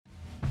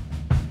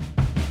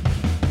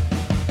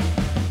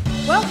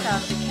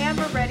Welcome to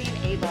Camera Ready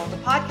and Able, the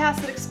podcast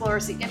that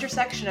explores the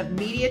intersection of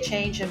media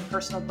change and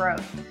personal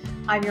growth.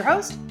 I'm your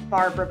host,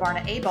 Barbara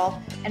Barna Abel,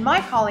 and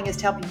my calling is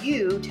to help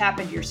you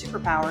tap into your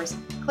superpowers,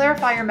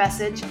 clarify your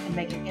message, and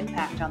make an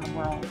impact on the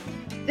world.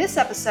 This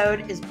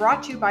episode is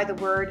brought to you by the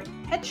word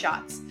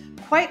headshots,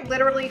 quite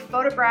literally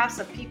photographs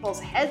of people's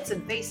heads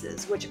and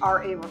faces, which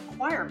are a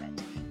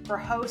requirement for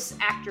hosts,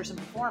 actors, and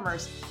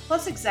performers,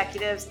 plus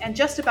executives, and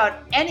just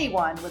about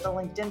anyone with a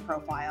LinkedIn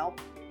profile.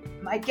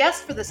 My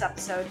guest for this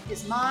episode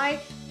is my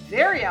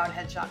very own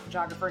headshot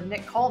photographer,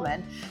 Nick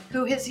Coleman,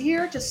 who is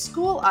here to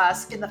school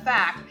us in the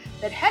fact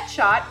that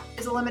headshot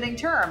is a limiting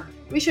term.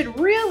 We should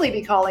really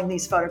be calling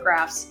these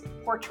photographs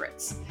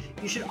portraits.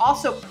 You should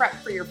also prep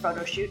for your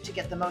photo shoot to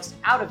get the most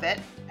out of it,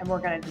 and we're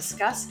going to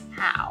discuss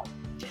how.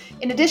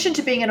 In addition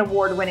to being an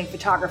award-winning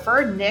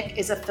photographer, Nick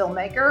is a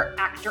filmmaker,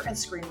 actor, and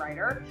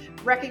screenwriter.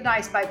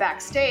 Recognized by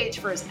Backstage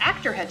for his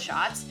actor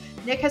headshots,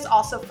 Nick has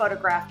also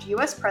photographed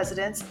U.S.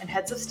 presidents and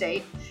heads of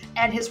state,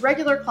 and his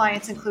regular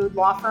clients include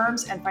law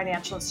firms and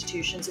financial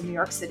institutions in New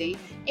York City,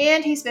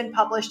 and he's been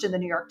published in the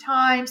New York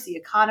Times, The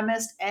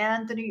Economist,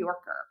 and The New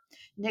Yorker.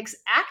 Nick's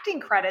acting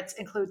credits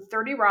include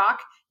 30 Rock,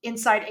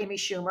 Inside Amy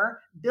Schumer,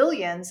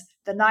 Billions,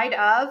 The Night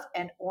of,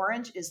 and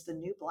Orange is the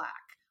New Black.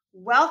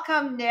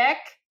 Welcome, Nick.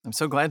 I'm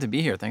so glad to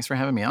be here. Thanks for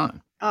having me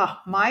on. Oh,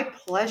 my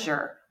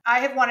pleasure. I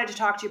have wanted to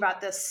talk to you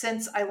about this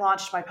since I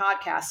launched my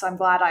podcast. So I'm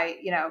glad I,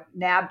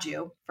 nabbed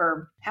you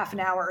for half an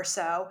hour or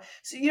so.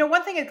 So,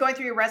 one thing going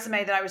through your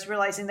resume that I was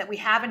realizing that we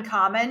have in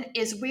common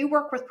is we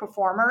work with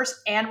performers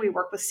and we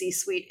work with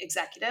C-suite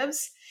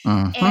executives.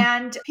 Mm-hmm.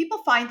 And people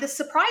find this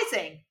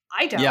surprising.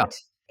 I don't. Yeah.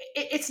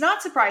 It's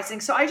not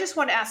surprising. So I just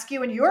want to ask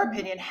you, in your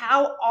opinion,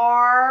 how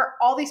are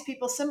all these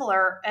people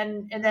similar?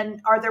 And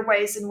then are there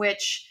ways in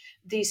which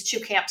these two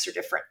camps are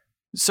different?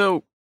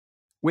 So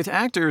with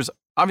actors,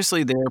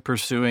 obviously they're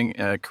pursuing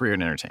a career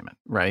in entertainment,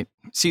 right?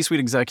 C-suite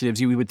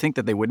executives, you would think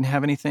that they wouldn't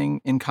have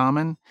anything in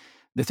common.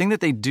 The thing that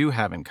they do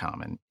have in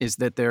common is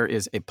that there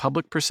is a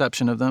public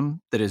perception of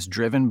them that is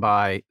driven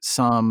by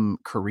some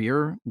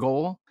career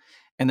goal,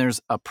 and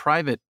there's a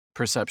private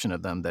perception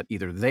of them that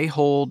either they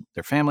hold,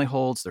 their family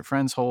holds, their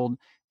friends hold,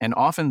 and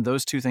often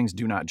those two things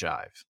do not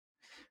jive.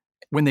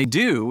 When they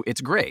do, it's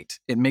great.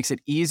 It makes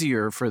it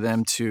easier for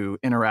them to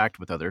interact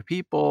with other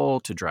people,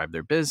 to drive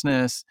their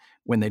business.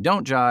 When they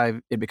don't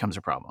jive, it becomes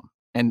a problem.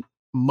 And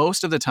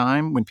most of the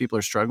time when people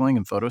are struggling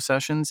in photo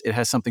sessions, it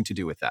has something to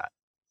do with that.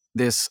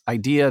 This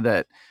idea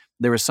that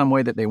there is some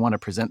way that they want to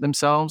present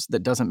themselves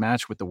that doesn't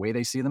match with the way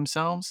they see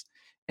themselves,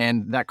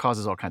 and that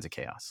causes all kinds of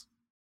chaos.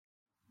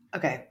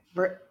 Okay,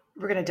 we're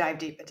going to dive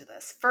deep into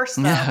this. First,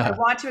 though, I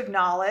want to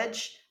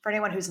acknowledge for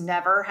anyone who's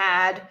never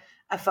had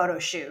a photo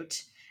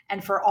shoot,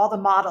 and for all the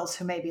models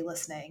who may be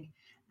listening,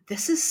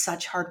 this is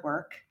such hard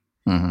work.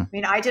 Mm-hmm. I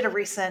mean, I did a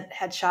recent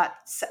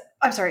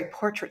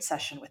portrait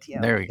session with you.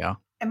 There we go.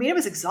 I mean, it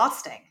was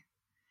exhausting.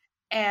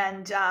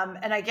 And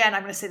again,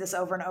 I'm going to say this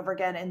over and over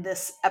again in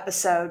this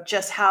episode,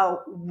 just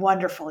how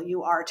wonderful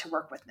you are to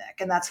work with,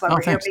 Nick. And that's why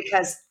we're here,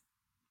 because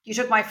you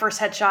took my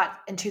first headshot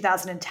in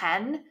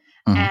 2010.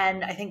 Mm-hmm.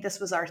 And I think this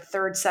was our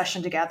third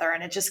session together.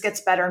 And it just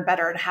gets better and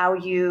better in how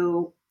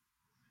you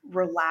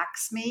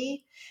relax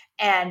me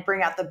and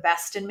bring out the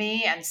best in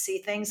me and see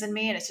things in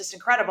me. And it's just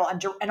incredible.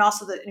 And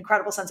also the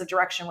incredible sense of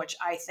direction, which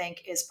I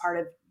think is part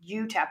of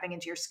you tapping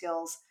into your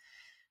skills,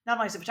 not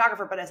only as a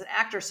photographer, but as an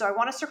actor. So I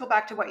want to circle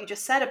back to what you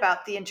just said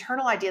about the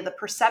internal idea, the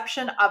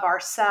perception of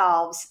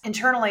ourselves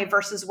internally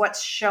versus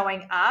what's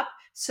showing up.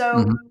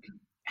 So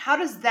how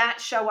does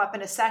that show up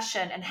in a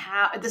session, and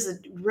how, this is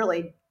a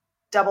really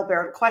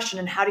double-barreled question,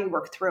 and how do you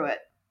work through it?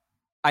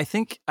 I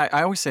think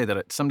I always say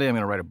that someday I'm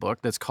going to write a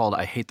book that's called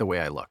I Hate the Way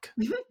I Look.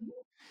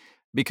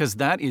 Because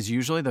that is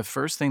usually the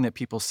first thing that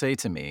people say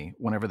to me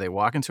whenever they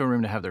walk into a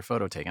room to have their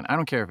photo taken. I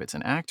don't care if it's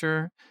an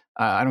actor.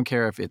 I don't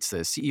care if it's the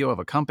CEO of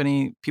a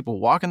company. People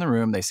walk in the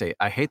room, they say,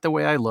 I hate the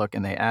way I look,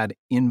 and they add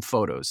in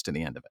photos to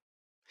the end of it.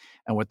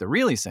 And what they're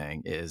really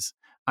saying is,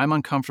 I'm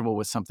uncomfortable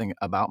with something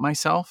about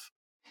myself,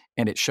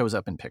 and it shows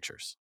up in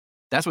pictures.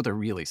 That's what they're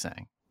really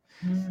saying.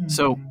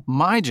 So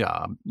my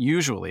job,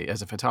 usually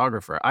as a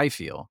photographer, I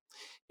feel,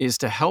 is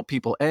to help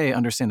people, A,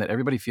 understand that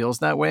everybody feels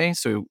that way.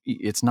 So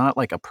it's not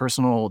like a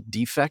personal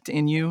defect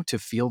in you to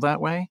feel that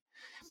way.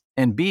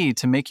 And B,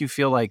 to make you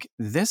feel like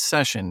this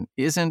session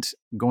isn't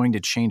going to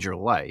change your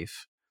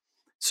life.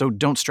 So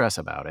don't stress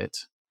about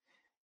it.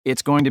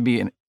 It's going to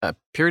be a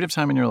period of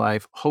time in your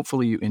life.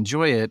 Hopefully you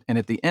enjoy it. And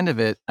at the end of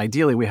it,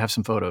 ideally, we have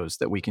some photos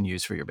that we can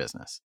use for your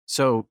business.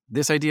 So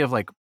this idea of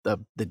like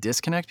the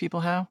disconnect people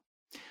have,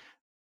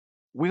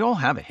 we all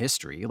have a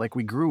history. Like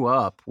we grew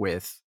up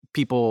with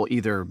people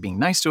either being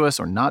nice to us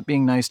or not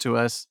being nice to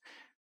us.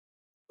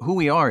 Who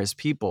we are as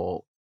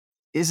people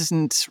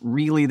isn't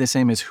really the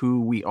same as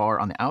who we are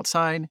on the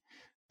outside,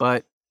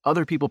 but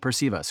other people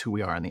perceive us who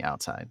we are on the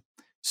outside.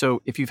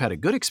 So if you've had a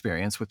good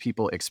experience with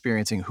people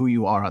experiencing who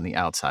you are on the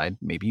outside,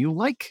 maybe you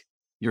like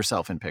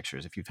yourself in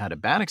pictures. If you've had a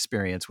bad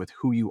experience with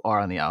who you are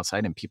on the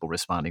outside and people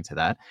responding to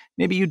that,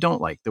 maybe you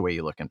don't like the way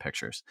you look in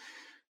pictures.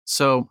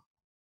 So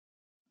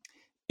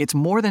it's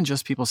more than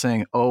just people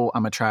saying, oh,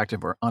 I'm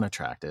attractive or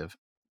unattractive.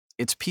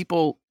 It's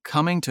people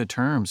coming to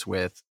terms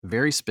with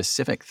very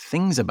specific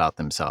things about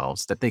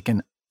themselves that they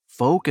can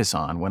focus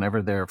on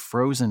whenever they're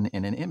frozen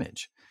in an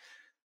image.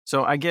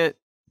 So I get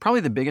probably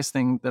the biggest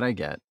thing that I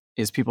get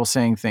is people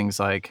saying things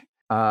like,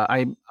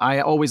 I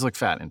always look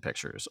fat in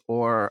pictures,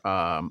 or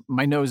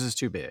my nose is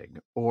too big,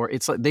 or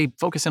it's like they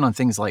focus in on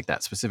things like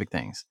that, specific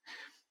things.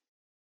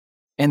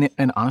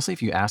 And honestly,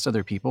 if you asked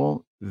other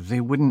people,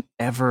 they wouldn't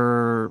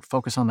ever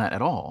focus on that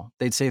at all.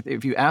 They'd say,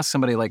 if you ask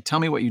somebody like,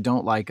 tell me what you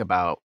don't like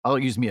about, I'll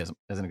use me as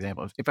an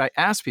example. If I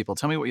ask people,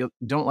 tell me what you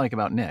don't like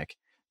about Nick,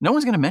 no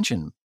one's going to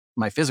mention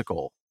my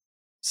physical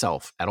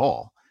self at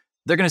all.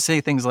 They're going to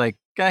say things like,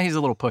 guy, he's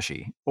a little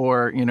pushy,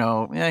 or,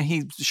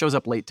 he shows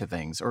up late to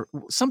things, or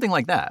something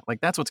like that. Like,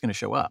 that's what's going to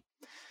show up.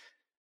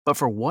 But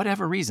for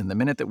whatever reason, the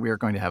minute that we are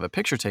going to have a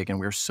picture taken,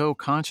 we're so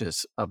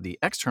conscious of the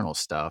external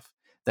stuff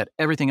that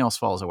everything else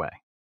falls away.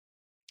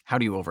 How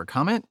do you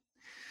overcome it?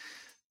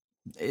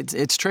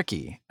 It's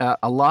tricky.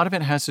 A lot of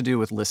it has to do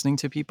with listening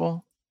to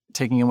people,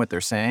 taking in what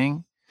they're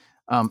saying.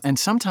 And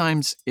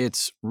sometimes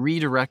it's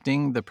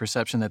redirecting the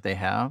perception that they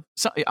have.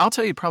 So I'll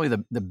tell you probably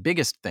the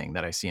biggest thing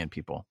that I see in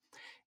people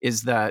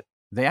is that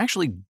they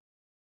actually,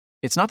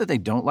 it's not that they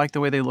don't like the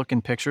way they look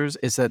in pictures,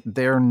 it's that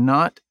they're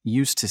not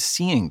used to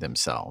seeing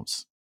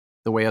themselves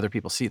the way other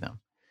people see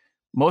them.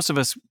 Most of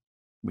us,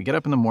 we get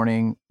up in the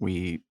morning,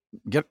 we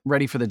get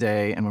ready for the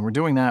day, and when we're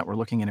doing that, we're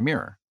looking in a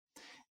mirror.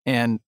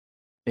 And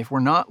if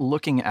we're not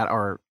looking at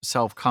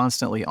ourselves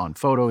constantly on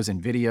photos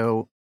and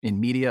video,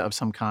 in media of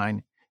some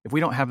kind, if we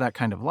don't have that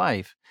kind of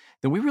life,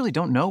 then we really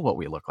don't know what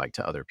we look like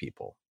to other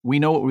people. We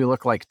know what we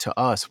look like to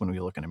us when we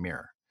look in a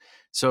mirror.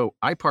 So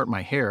I part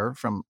my hair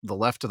from the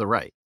left to the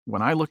right.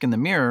 When I look in the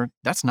mirror,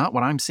 that's not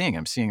what I'm seeing.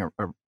 I'm seeing a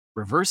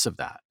reverse of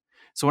that.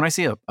 So when I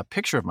see a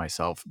picture of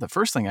myself, the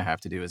first thing I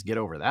have to do is get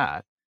over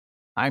that.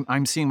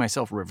 I'm seeing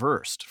myself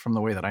reversed from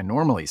the way that I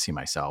normally see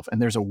myself.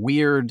 And there's a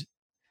weird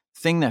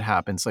thing that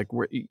happens, like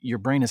where your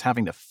brain is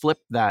having to flip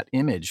that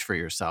image for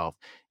yourself,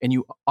 and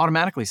you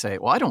automatically say,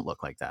 well, I don't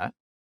look like that.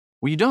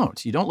 Well, you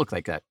don't. You don't look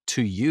like that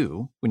to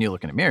you when you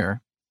look in a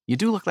mirror. You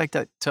do look like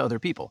that to other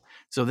people.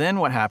 So then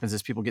what happens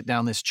is people get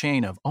down this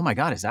chain of, oh my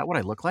God, is that what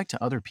I look like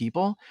to other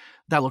people?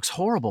 That looks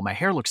horrible. My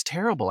hair looks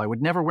terrible. I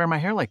would never wear my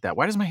hair like that.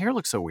 Why does my hair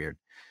look so weird?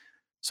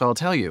 So I'll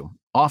tell you,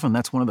 often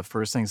that's one of the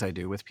first things I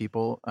do with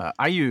people.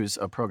 I use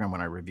a program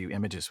when I review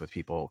images with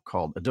people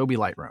called Adobe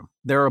Lightroom.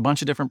 There are a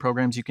bunch of different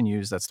programs you can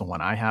use. That's the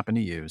one I happen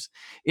to use.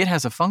 It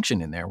has a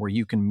function in there where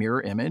you can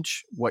mirror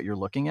image what you're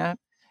looking at.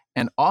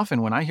 And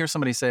often when I hear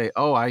somebody say,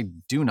 oh, I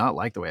do not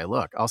like the way I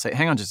look, I'll say,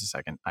 hang on just a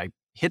second. I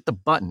hit the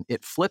button,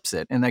 it flips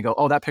it, and they go,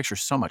 oh, that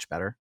picture's so much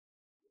better.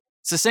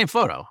 It's the same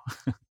photo.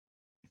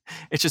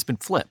 It's just been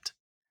flipped.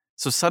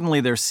 So suddenly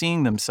they're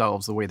seeing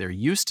themselves the way they're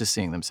used to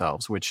seeing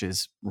themselves, which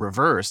is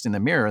reversed in the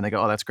mirror, and they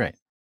go, oh, that's great.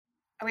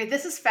 I mean,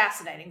 this is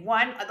fascinating.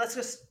 One, let's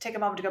just take a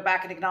moment to go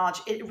back and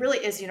acknowledge it really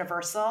is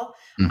universal.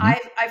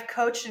 Mhm. I've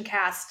coached and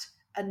cast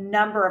a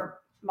number of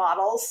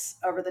models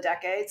over the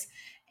decades,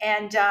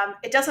 and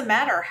it doesn't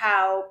matter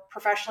how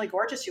professionally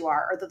gorgeous you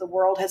are, or that the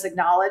world has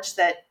acknowledged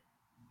that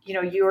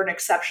you are an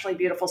exceptionally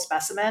beautiful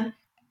specimen.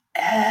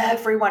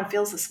 Everyone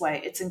feels this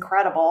way. It's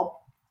incredible.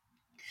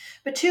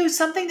 But two,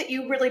 something that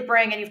you really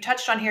bring, and you've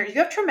touched on here, you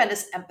have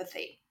tremendous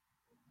empathy.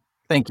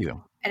 Thank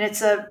you. And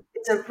it's a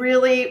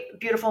really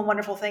beautiful and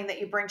wonderful thing that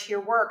you bring to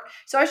your work.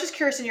 So I was just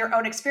curious in your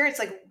own experience,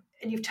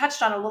 and you've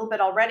touched on a little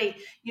bit already,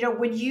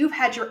 when you've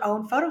had your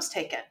own photos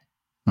taken,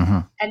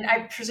 Mhm. and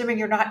I'm presuming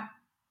you're not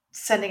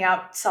sending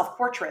out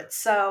self-portraits.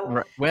 So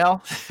Right.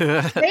 Well,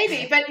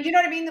 maybe, but you know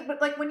what I mean?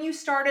 Like when you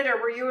started,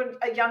 or were you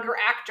a younger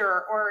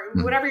actor, or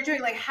Mhm. whatever you're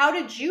doing, like how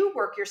did you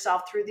work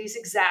yourself through these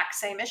exact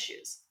same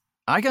issues?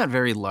 I got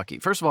very lucky.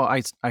 First of all,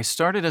 I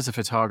started as a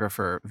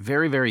photographer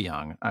very, very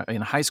young.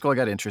 In high school, I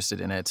got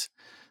interested in it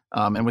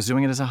and was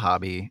doing it as a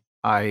hobby.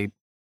 I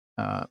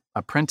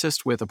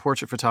apprenticed with a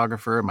portrait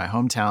photographer in my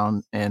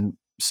hometown. And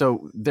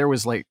so there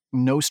was like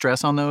no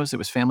stress on those. It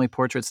was family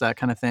portraits, that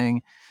kind of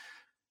thing.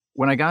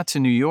 When I got to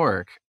New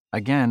York,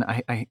 again,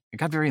 I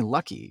got very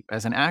lucky.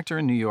 As an actor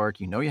in New York,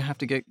 you have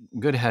to get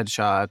good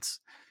headshots.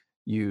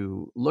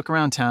 You look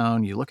around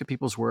town, you look at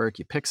people's work,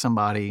 you pick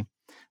somebody.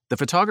 The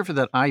photographer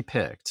that I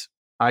picked,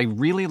 I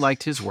really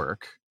liked his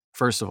work,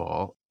 first of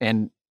all,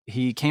 and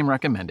he came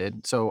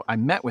recommended. So I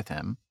met with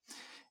him.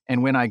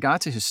 And when I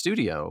got to his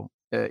studio,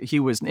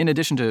 he was, in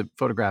addition to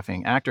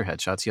photographing actor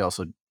headshots, he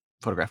also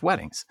photographed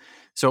weddings.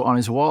 So on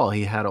his wall,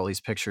 he had all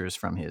these pictures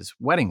from his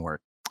wedding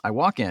work. I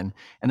walk in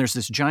and there's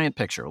this giant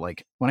picture.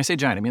 Like when I say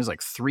giant, I mean it's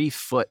like 3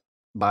 foot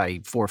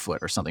by 4 foot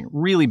or something,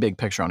 really big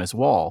picture on his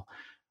wall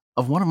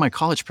of one of my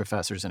college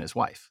professors and his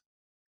wife.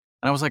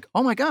 And I was like,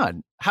 oh my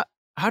God,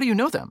 how do you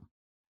know them?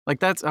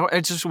 Like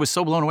I just was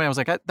so blown away. I was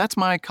like, that's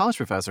my college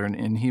professor.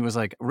 And he was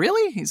like,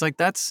 really? He's like,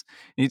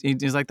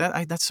 he's like,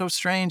 that's so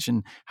strange.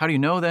 And how do you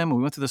know them? And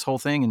we went through this whole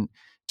thing, and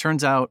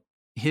turns out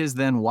his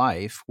then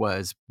wife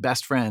was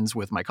best friends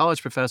with my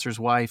college professor's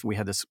wife. We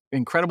had this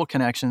incredible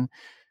connection.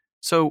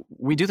 So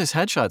we do this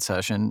headshot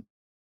session,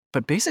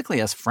 but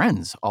basically as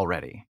friends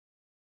already.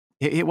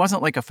 it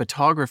wasn't like a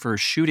photographer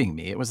shooting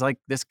me. It was like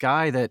this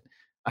guy that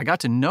I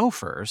got to know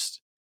first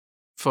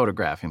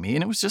photographing me,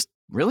 and it was just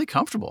really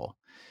comfortable.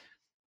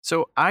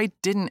 So I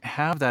didn't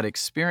have that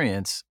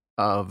experience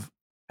of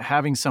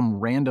having some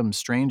random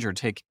stranger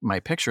take my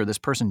picture, this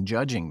person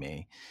judging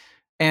me.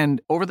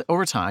 And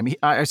over time,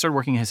 I started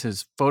working as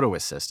his photo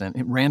assistant.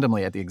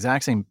 Randomly, at the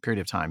exact same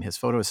period of time, his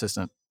photo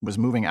assistant was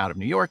moving out of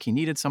New York. He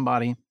needed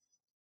somebody.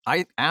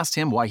 I asked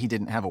him why he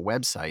didn't have a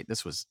website.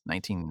 This was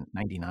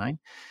 1999.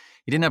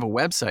 He didn't have a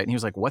website, and he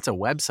was like, "What's a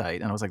website?"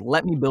 And I was like,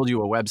 "Let me build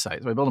you a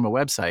website." So I built him a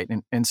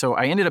website, and so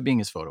I ended up being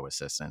his photo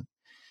assistant.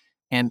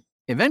 And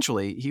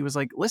eventually, he was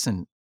like,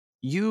 "Listen,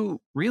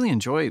 you really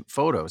enjoy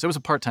photos." It was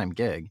a part-time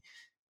gig.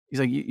 He's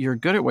like, "You're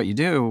good at what you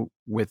do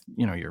with,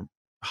 your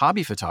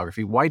hobby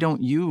photography. Why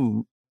don't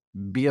you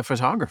be a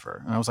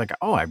photographer?" And I was like,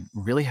 "Oh, I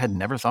really had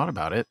never thought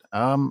about it.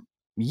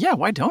 Yeah,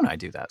 why don't I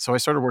do that?" So I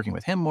started working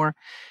with him more.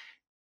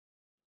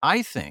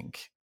 I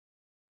think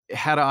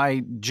had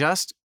I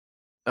just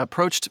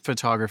approached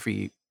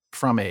photography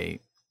from a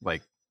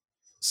like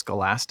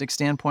scholastic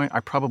standpoint, I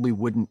probably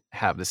wouldn't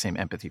have the same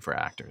empathy for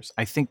actors.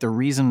 I think the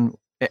reason,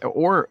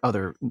 or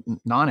other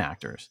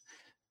non-actors,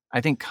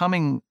 I think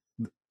coming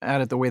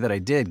at it the way that I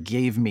did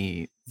gave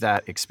me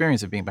that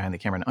experience of being behind the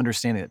camera and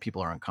understanding that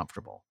people are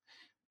uncomfortable.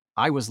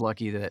 I was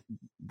lucky that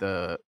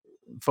the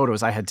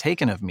photos I had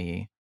taken of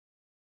me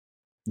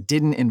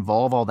didn't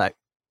involve all that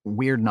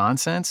weird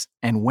nonsense.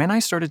 And when I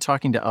started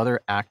talking to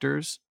other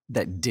actors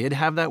that did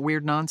have that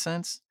weird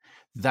nonsense,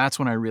 that's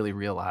when I really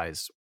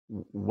realized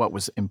what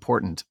was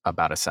important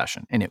about a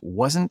session. And it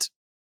wasn't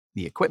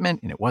the equipment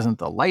and it wasn't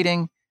the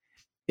lighting.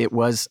 It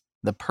was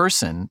the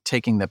person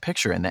taking the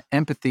picture and the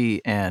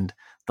empathy and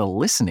the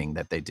listening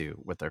that they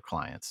do with their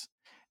clients.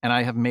 And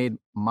I have made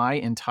my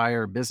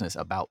entire business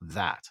about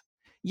that.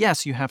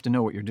 Yes, you have to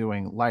know what you're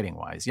doing lighting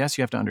wise. Yes,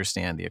 you have to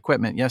understand the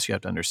equipment. Yes, you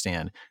have to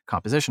understand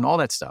composition, all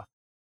that stuff.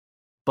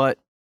 But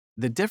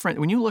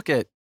when you look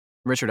at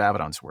Richard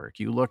Avedon's work,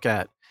 you look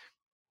at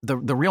the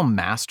real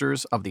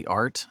masters of the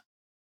art,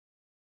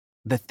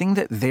 the thing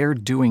that they're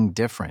doing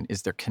different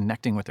is they're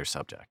connecting with their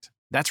subject.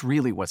 That's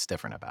really what's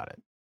different about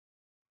it.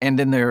 And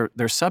then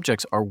their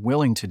subjects are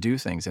willing to do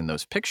things in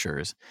those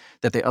pictures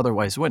that they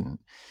otherwise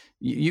wouldn't.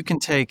 You can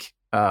take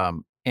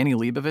Annie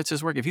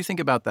Leibovitz's work. If you think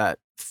about that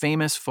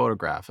famous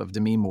photograph of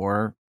Demi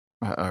Moore,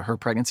 her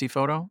pregnancy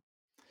photo,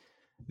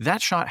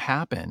 that shot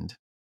happened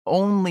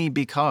only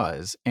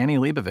because Annie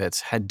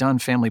Leibovitz had done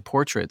family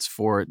portraits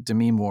for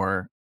Demi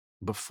Moore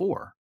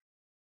before.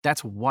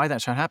 That's why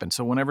that shot happened.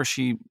 So whenever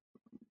she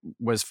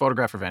was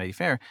photographed for Vanity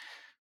Fair,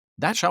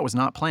 that shot was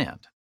not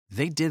planned.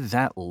 They did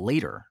that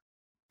later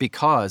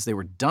because they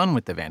were done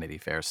with the Vanity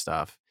Fair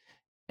stuff.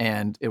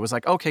 And it was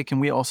like, okay,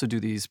 can we also do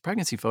these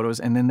pregnancy photos?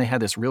 And then they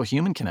had this real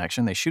human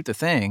connection. They shoot the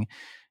thing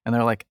and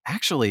they're like,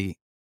 actually,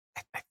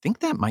 I think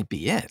that might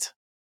be it.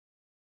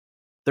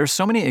 There's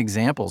so many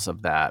examples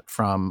of that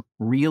from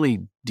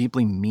really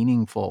deeply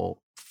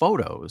meaningful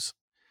photos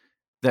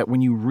that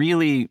when you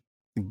really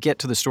get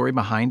to the story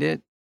behind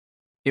it,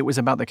 it was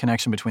about the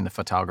connection between the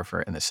photographer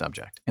and the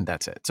subject, and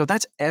that's it. So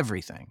that's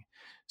everything.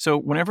 So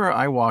whenever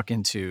I walk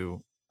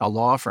into a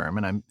law firm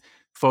and I'm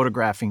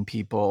photographing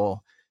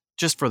people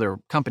just for their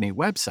company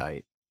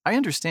website, I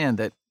understand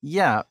that,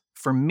 yeah,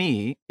 for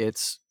me,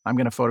 I'm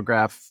going to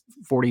photograph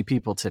 40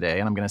 people today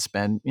and I'm going to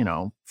spend,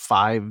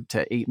 5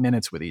 to 8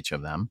 minutes with each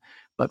of them.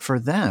 But for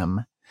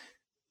them,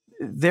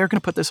 they're going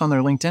to put this on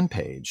their LinkedIn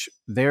page.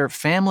 Their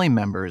family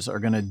members are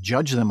going to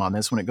judge them on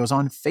this when it goes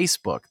on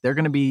Facebook. They're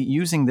going to be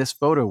using this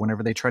photo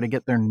whenever they try to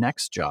get their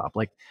next job.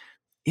 Like,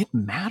 it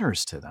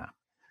matters to them.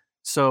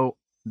 So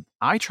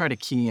I try to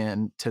key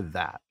in to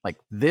that. Like,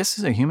 this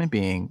is a human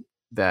being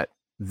that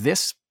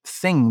this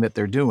thing that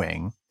they're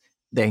doing,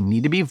 they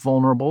need to be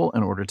vulnerable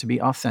in order to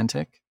be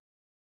authentic.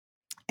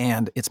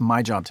 And it's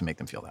my job to make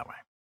them feel that way.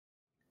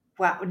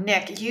 Wow,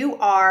 Nick, you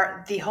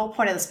are the whole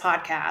point of this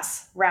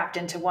podcast wrapped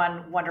into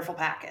one wonderful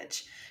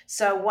package.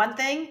 So one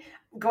thing,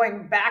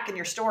 going back in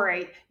your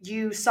story,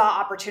 you saw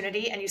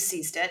opportunity and you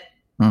seized it,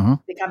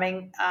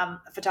 becoming a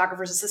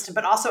photographer's assistant,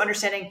 but also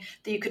understanding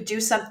that you could do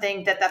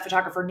something that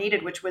photographer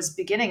needed, which was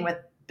beginning with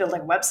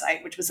building a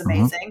website, which was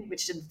amazing,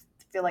 which didn't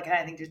feel like it had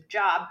anything to do with the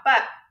job.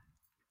 But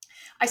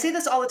I say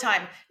this all the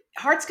time.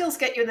 Hard skills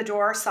get you in the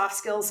door, soft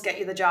skills get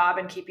you the job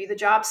and keep you the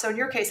job. So in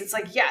your case, it's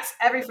like, yes,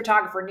 every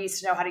photographer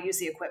needs to know how to use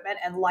the equipment,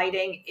 and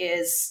lighting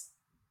is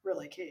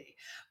really key.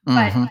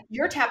 But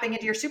you're tapping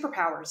into your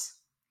superpowers.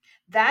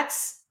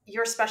 That's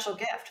your special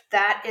gift.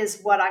 That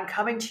is what I'm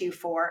coming to you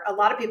for. A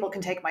lot of people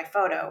can take my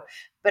photo,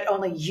 but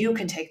only you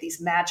can take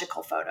these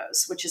magical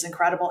photos, which is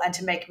incredible, and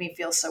to make me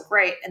feel so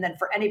great. And then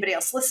for anybody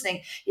else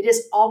listening, it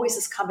is always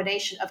this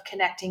combination of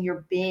connecting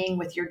your being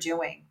with your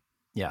doing.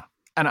 Yeah.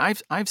 And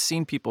I've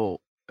seen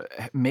people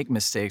make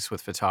mistakes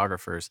with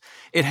photographers.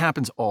 It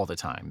happens all the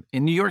time.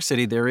 In New York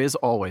City, there is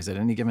always at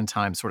any given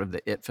time sort of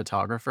the it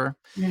photographer.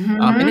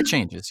 And it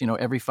changes,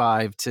 every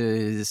 5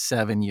 to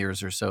 7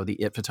 years or so,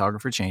 the it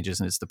photographer changes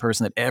and it's the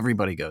person that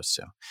everybody goes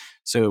to.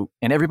 So,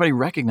 and everybody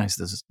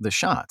recognizes the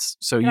shots.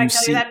 So Can I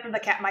tell you that from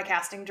my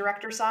casting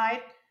director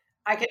side?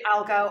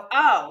 I'll go,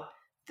 oh,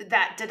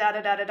 that da da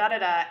da da da da da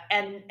da,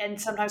 and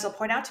sometimes I'll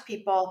point out to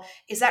people,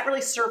 is that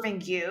really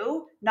serving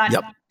you? Yep.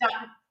 Not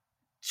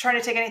trying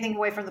to take anything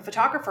away from the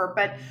photographer,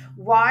 but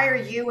why are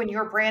you and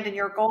your brand and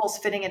your goals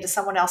fitting into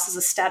someone else's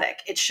aesthetic?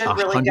 It should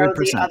really go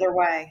the 100%. other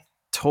way.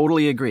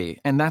 Totally agree.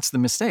 And that's the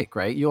mistake,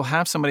 right? You'll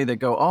have somebody that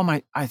go, oh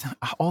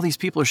all these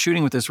people are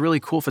shooting with this really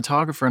cool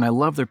photographer and I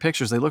love their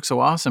pictures. They look so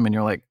awesome. And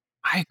you're like,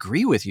 I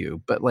agree with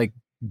you, but like,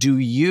 do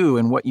you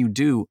and what you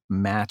do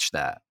match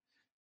that?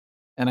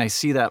 And I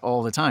see that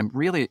all the time.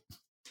 Really,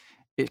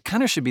 it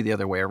kind of should be the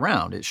other way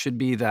around. It should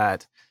be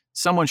that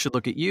someone should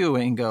look at you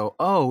and go,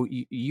 oh,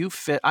 you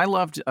fit. I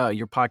loved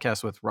your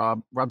podcast with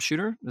Rob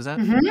Shooter. Is that?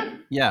 Mm-hmm.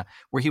 Yeah.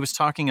 Where he was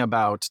talking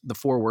about the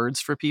 4 words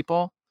for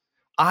people.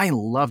 I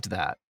loved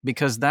that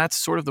because that's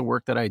sort of the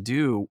work that I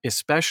do,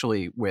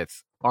 especially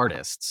with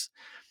artists,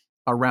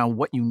 around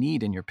what you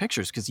need in your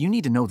pictures, because you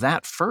need to know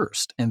that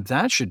first. And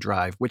that should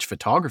drive which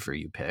photographer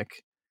you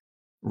pick,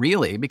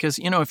 really. Because,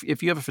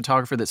 if you have a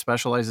photographer that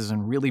specializes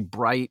in really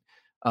bright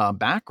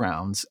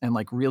backgrounds and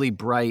like really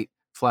bright,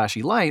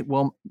 flashy light,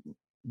 well,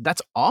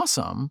 that's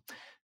awesome.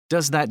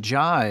 Does that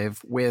jive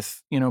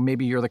with,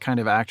 maybe you're the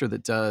kind of actor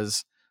that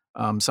does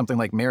something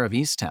like Mayor of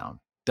Easttown?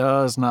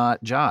 Does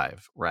not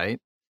jive, right?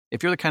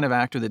 If you're the kind of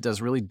actor that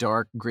does really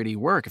dark, gritty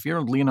work, if you're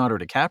Leonardo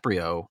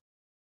DiCaprio,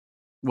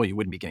 well, you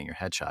wouldn't be getting your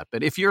headshot.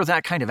 But if you're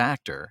that kind of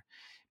actor,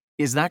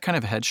 is that kind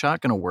of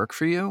headshot going to work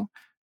for you?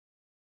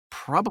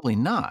 Probably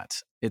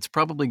not. It's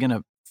probably going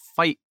to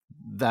fight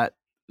that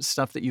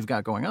stuff that you've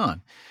got going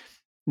on.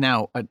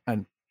 Now,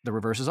 the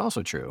reverse is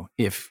also true.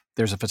 If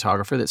there's a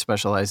photographer that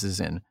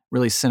specializes in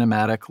really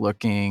cinematic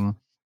looking,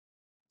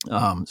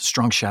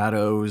 strong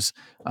shadows,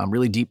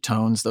 really deep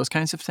tones, those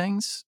kinds of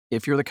things.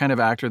 If you're the kind of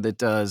actor that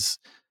does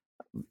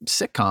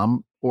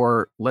sitcom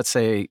or let's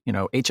say,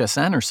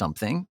 HSN or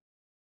something,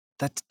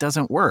 that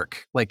doesn't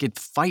work. Like it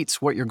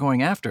fights what you're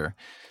going after.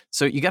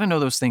 So you got to know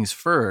those things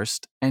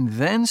first and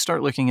then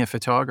start looking at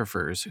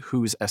photographers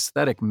whose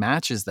aesthetic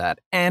matches that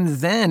and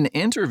then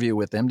interview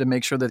with them to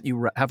make sure that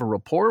you have a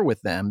rapport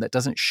with them that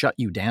doesn't shut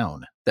you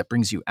down, that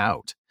brings you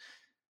out.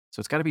 So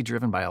it's got to be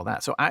driven by all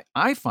that. So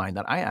I find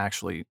that I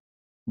actually,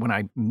 when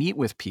I meet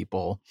with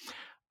people,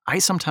 I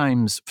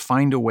sometimes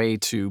find a way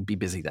to be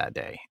busy that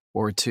day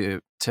or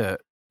to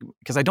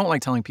because I don't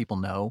like telling people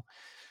no,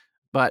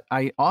 but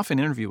I often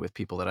interview with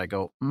people that I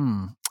go,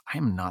 I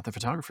am not the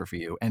photographer for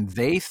you. And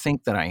they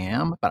think that I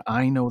am, but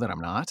I know that I'm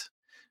not.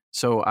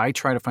 So I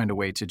try to find a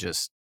way to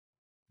just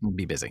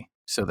be busy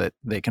so that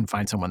they can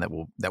find someone that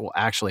will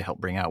actually help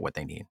bring out what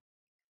they need.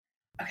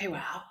 Okay,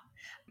 wow.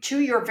 To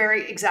your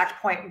very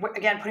exact point,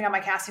 again, putting on my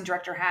casting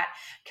director hat,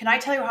 can I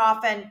tell you how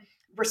often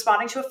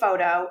responding to a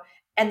photo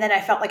and then I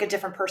felt like a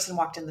different person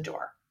walked in the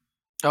door?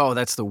 Oh,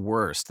 that's the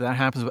worst. That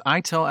happens. I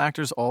tell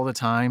actors all the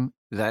time,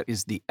 that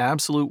is the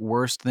absolute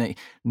worst thing.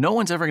 No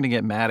one's ever going to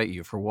get mad at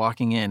you for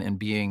walking in and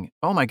being,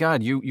 oh my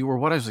God, you were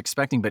what I was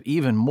expecting, but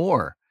even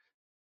more.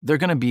 They're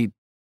going to be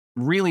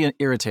really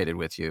irritated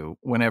with you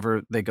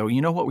whenever they go,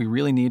 what we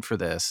really need for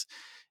this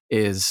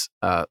is,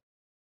 I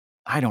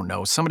don't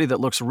know, somebody that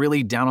looks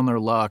really down on their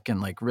luck and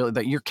like really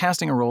that you're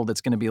casting a role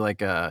that's going to be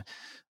like a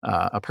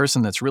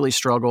person that's really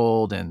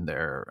struggled and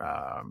they're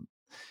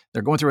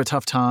going through a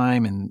tough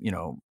time and,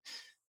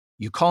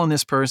 you call in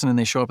this person and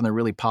they show up and they're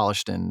really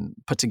polished and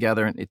put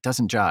together and it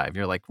doesn't jive.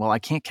 You're like, well, I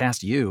can't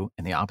cast you.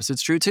 And the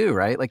opposite's true too,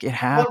 right? Like it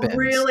happens. What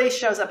really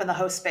shows up in the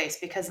host space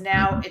because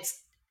now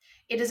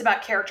it is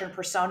about character and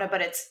persona,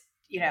 but it's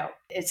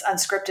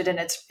unscripted and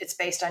it's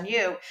based on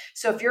you.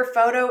 So if your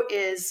photo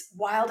is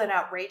wild and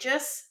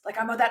outrageous, like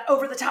I'm that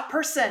over the top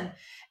person,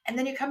 and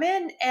then you come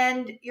in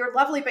and you're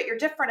lovely, but you're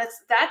different,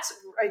 that's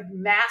a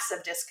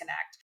massive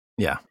disconnect.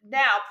 Yeah.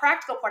 Now,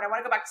 practical point, I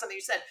want to go back to something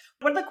you said.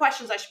 What are the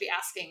questions I should be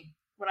asking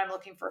when I'm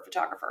looking for a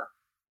photographer?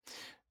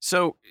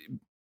 So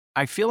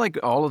I feel like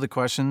all of the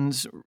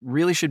questions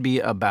really should be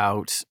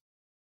about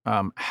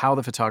how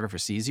the photographer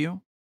sees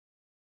you,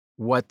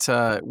 which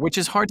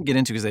is hard to get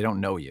into because they don't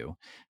know you.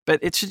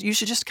 But you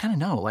should just kind of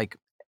know. Like,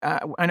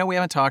 I know we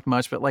haven't talked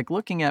much, but like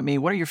looking at me,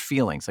 what are your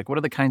feelings? Like, what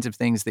are the kinds of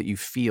things that you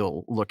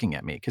feel looking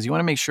at me? Because you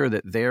want to make sure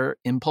that their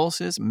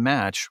impulses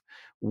match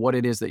what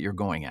it is that you're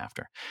going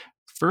after.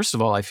 First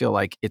of all, I feel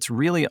like it's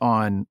really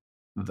on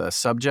the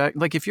subject.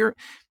 Like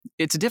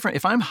it's different.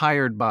 If I'm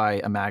hired by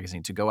a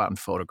magazine to go out and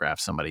photograph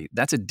somebody,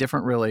 that's a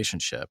different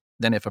relationship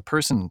than if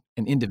an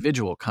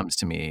individual comes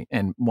to me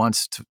and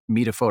wants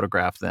me to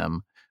photograph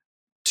them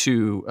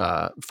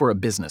for a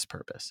business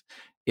purpose.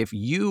 If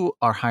you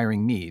are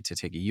hiring me to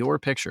take your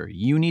picture,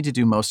 you need to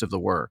do most of the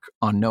work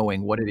on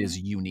knowing what it is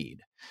you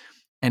need.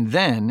 And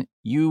then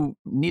you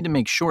need to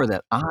make sure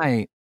that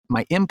my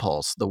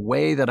impulse, the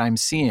way that I'm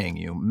seeing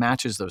you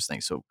matches those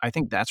things. So I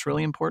think that's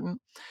really important.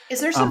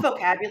 Is there some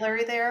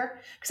vocabulary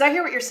there? Because I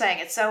hear what you're saying.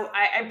 It's so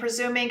I'm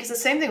presuming, because the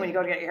same thing when you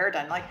go to get your hair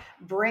done, like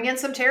bring in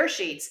some tear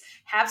sheets,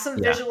 have some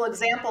visual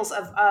examples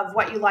of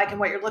what you like and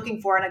what you're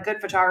looking for. And a good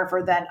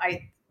photographer then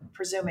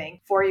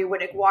presuming for you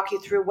would walk you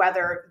through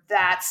whether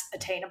that's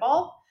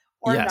attainable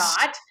or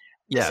not.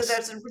 So Yes.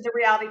 there's the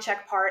reality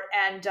check part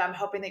and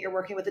hoping that you're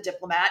working with a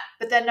diplomat.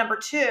 But then number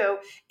two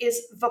is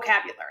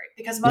vocabulary,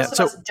 because Yeah. most of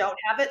So us don't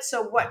have it.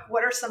 So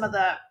what are some of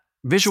the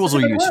visuals are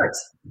specific useful.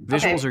 words?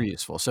 Visuals Okay. are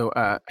useful.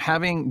 So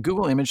having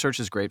Google image search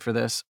is great for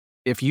this.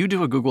 If you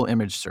do a Google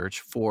image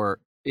search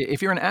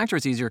if you're an actor,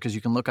 it's easier because you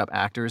can look up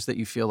actors that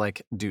you feel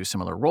like do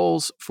similar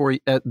roles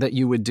that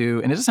you would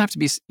do, and it doesn't have to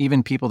be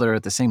even people that are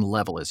at the same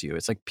level as you.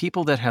 It's like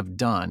people that have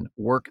done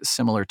work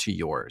similar to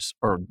yours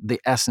or the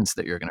essence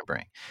that you're going to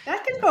bring.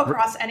 That can go R-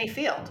 across any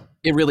field.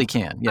 It really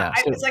can, yeah.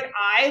 It's like,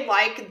 I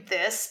like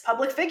this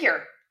public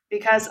figure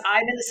because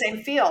I'm in the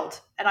same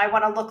field and I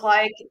want to look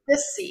like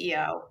this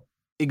CEO.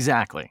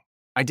 Exactly.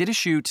 I did a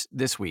shoot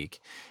this week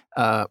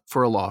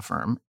for a law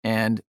firm,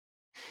 and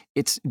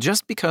it's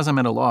just because I'm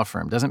at a law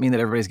firm doesn't mean that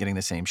everybody's getting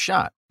the same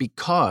shot,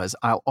 because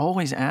I'll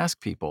always ask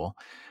people,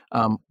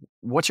 um,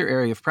 what's your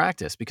area of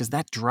practice? Because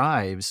that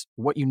drives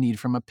what you need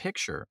from a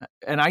picture.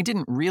 And I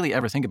didn't really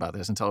ever think about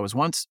this until I was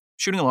once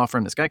shooting a law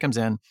firm. This guy comes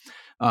in,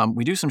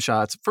 we do some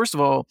shots. First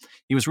of all,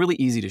 he was really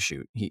easy to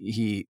shoot.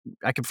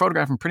 I could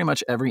photograph from pretty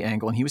much every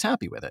angle, and he was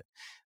happy with it.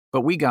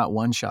 But we got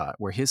one shot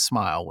where his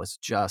smile was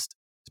just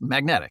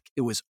magnetic.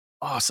 It was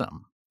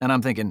awesome. And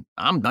I'm thinking,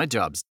 my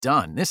job's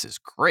done. This is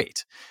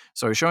great.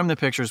 So I show him the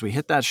pictures. We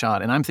hit that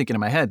shot, and I'm thinking in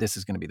my head, this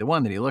is going to be the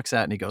one that he looks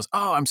at, and he goes,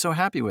 "Oh, I'm so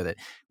happy with it."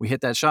 We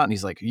hit that shot, and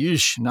he's like,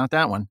 "Yeesh, not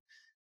that one."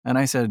 And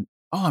I said,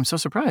 "Oh, I'm so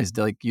surprised.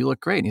 Like, you look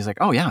great." And he's like,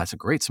 "Oh yeah, it's a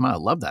great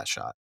smile. Love that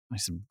shot." I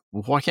said,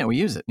 "Well, why can't we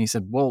use it?" And he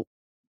said, "Well,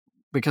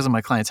 because of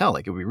my clientele.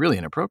 Like, it would be really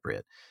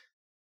inappropriate."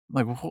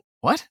 I'm like,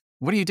 "What?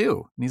 What do you do?"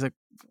 And he's like,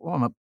 "Well,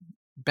 I'm a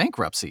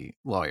bankruptcy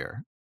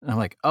lawyer." And I'm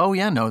like, "Oh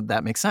yeah, no,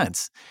 that makes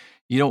sense.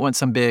 You don't want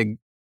some big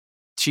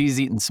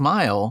cheese-eating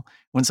smile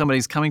when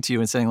somebody's coming to you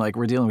and saying, like,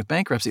 we're dealing with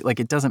bankruptcy. Like,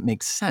 it doesn't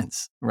make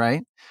sense,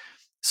 right?"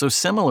 So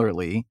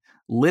similarly,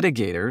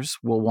 litigators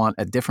will want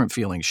a different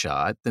feeling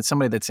shot than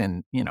somebody that's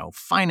in,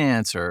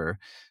 finance or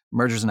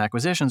mergers and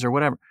acquisitions or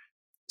whatever.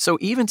 So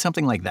even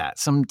something like that,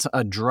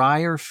 a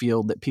drier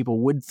field that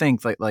people would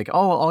think like,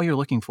 oh, all you're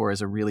looking for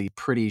is a really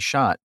pretty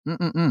shot.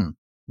 Mm-mm-mm.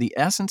 The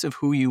essence of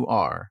who you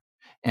are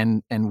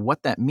and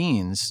what that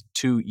means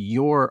to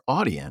your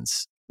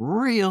audience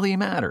really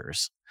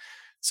matters.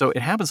 So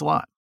it happens a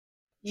lot.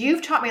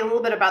 You've taught me a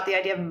little bit about the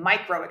idea of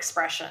micro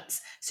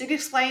expressions. So you can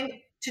explain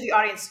to the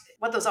audience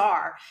what those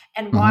are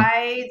and Mhm.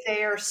 why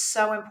they are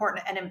so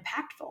important and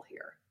impactful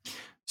here.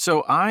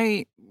 So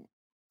I'm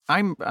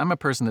a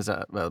person that's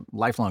a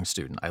lifelong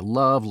student. I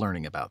love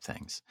learning about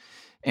things,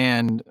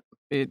 and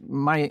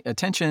my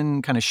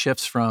attention kind of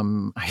shifts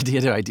from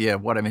idea to idea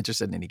of what I'm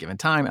interested in any given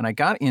time. And I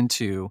got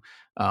into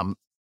um,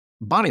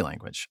 body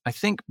language. I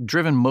think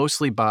driven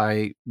mostly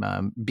by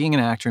being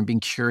an actor and being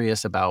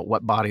curious about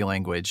what body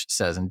language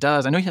says and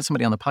does. I know you had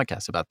somebody on the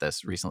podcast about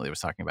this recently that was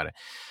talking about it.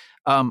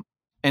 Um,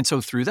 and so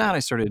through that, I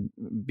started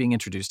being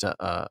introduced to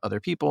other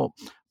people.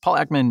 Paul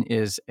Ekman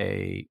is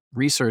a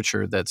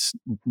researcher that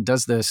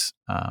does this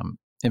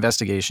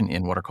investigation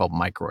in what are called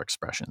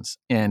microexpressions.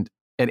 And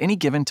at any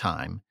given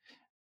time,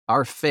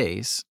 our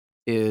face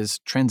is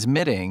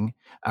transmitting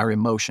our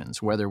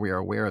emotions, whether we are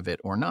aware of it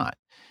or not.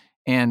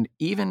 And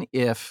even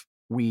if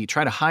we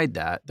try to hide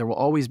that, there will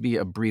always be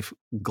a brief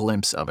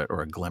glimpse of it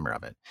or a glimmer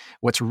of it.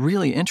 What's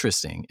really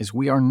interesting is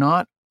we are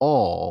not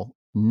all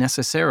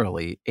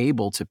necessarily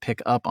able to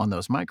pick up on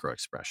those micro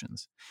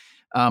expressions.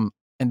 And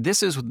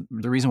this is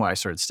the reason why I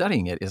started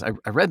studying it is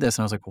I read this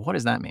and I was like, well, what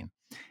does that mean?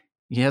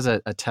 He has a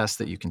test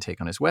that you can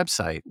take on his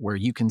website where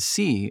you can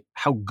see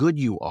how good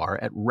you are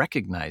at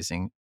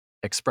recognizing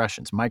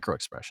expressions, micro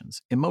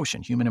expressions,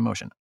 emotion, human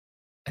emotion.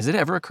 Has it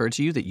ever occurred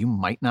to you that you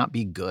might not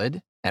be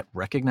good at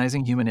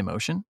recognizing human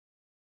emotion?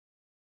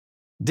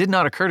 Did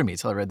not occur to me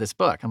till I read this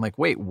book. I'm like,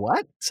 wait,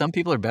 what? Some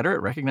people are better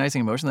at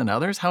recognizing emotion than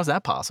others? How is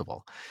that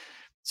possible?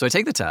 So I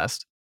take the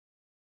test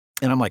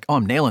and I'm like, oh,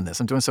 I'm nailing this.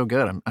 I'm doing so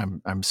good.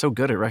 I'm so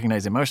good at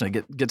recognizing emotion. I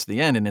get to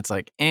the end and it's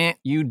like,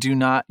 you do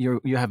not, you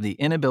have the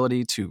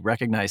inability to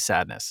recognize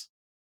sadness.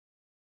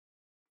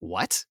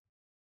 What?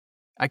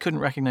 I couldn't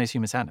recognize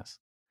human sadness.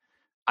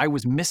 I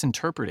was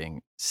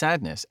misinterpreting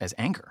sadness as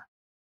anger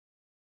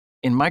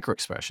in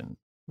microexpression,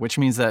 which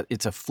means that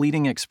it's a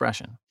fleeting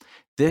expression.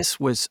 This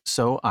was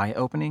so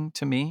eye-opening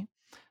to me.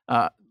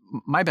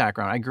 My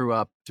background, I grew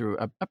up through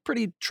a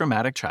pretty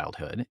traumatic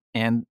childhood,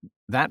 and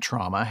that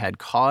trauma had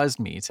caused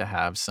me to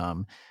have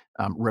some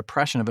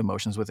repression of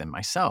emotions within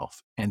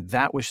myself. And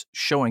that was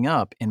showing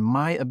up in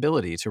my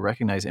ability to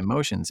recognize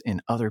emotions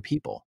in other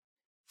people.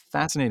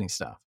 Fascinating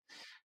stuff.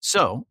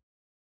 So,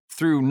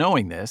 through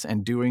knowing this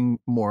and doing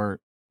more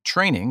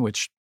training,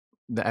 which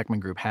the Ekman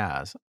Group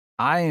has,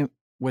 I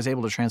was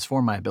able to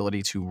transform my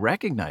ability to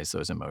recognize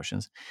those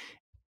emotions.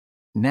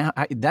 Now,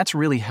 that's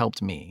really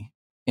helped me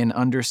in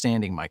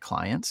understanding my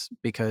clients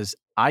because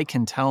I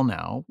can tell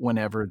now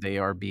whenever they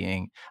are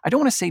being, I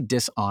don't want to say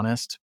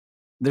dishonest.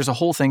 There's a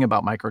whole thing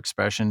about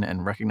microexpression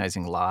and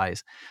recognizing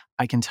lies.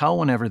 I can tell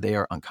whenever they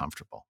are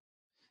uncomfortable,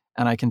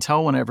 and I can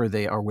tell whenever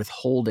they are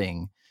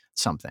withholding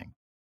something.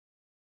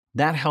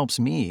 That helps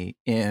me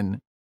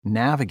in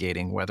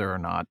navigating whether or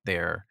not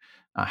they're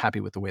happy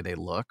with the way they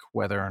look,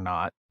 whether or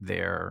not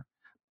they're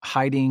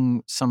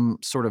hiding some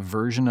sort of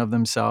version of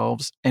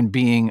themselves and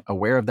being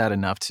aware of that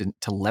enough to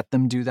let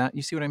them do that.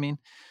 You see what I mean?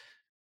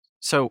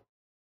 So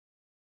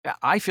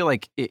I feel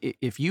like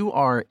if you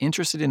are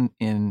interested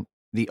in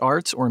the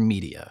arts or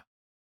media,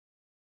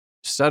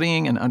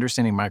 studying and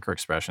understanding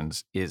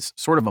microexpressions is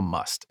sort of a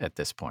must at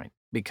this point,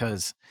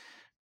 because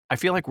I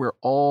feel like we're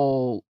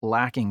all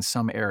lacking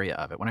some area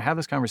of it. When I have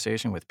this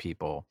conversation with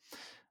people,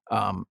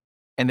 um,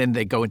 and then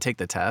they go and take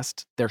the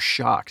test, they're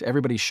shocked.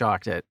 Everybody's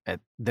shocked at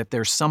that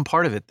there's some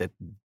part of it that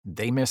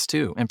they miss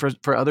too. And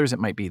for others, it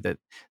might be that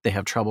they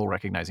have trouble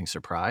recognizing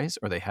surprise,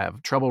 or they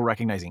have trouble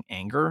recognizing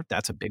anger.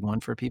 That's a big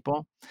one for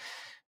people.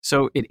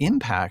 So it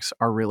impacts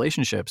our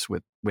relationships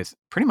with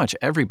pretty much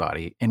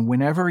everybody. And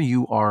whenever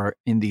you are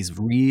in these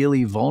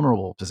really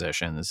vulnerable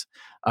positions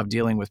of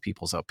dealing with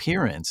people's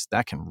appearance,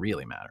 that can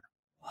really matter.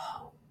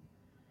 Whoa.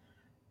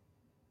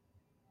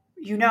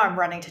 You know, I'm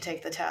running to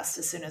take the test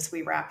as soon as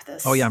we wrap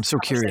this. Oh yeah, I'm so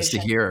curious to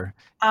hear.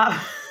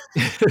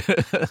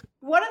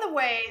 One of the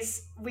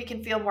ways we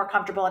can feel more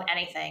comfortable in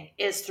anything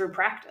is through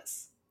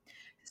practice.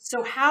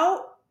 So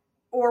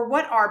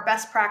what are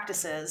best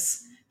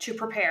practices to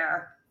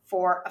prepare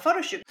for a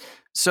photo shoot?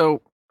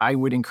 So I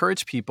would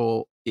encourage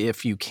people,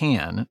 if you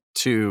can,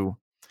 to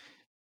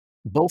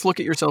both look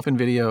at yourself in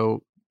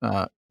video,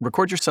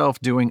 record yourself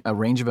doing a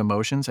range of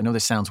emotions. I know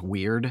this sounds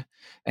weird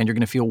and you're going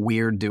to feel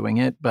weird doing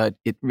it, but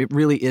it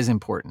really is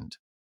important.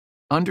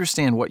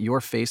 Understand what your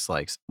face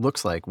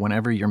looks like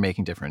whenever you're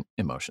making different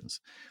emotions.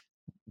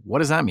 What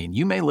does that mean?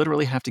 You may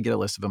literally have to get a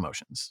list of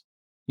emotions.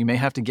 You may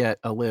have to get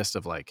a list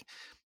of like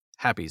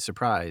happy,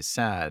 surprised,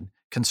 sad,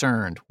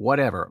 concerned,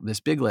 whatever, this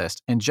big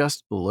list, and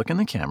just look in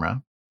the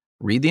camera,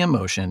 read the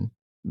emotion,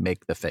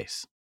 make the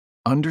face.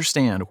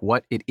 Understand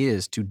what it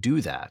is to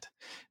do that,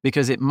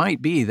 because it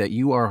might be that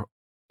you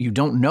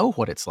don't know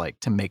what it's like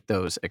to make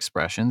those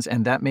expressions,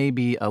 and that may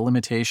be a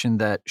limitation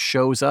that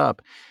shows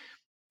up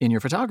in your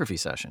photography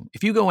session.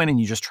 If you go in and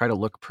you just try to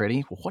look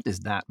pretty, well, what does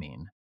that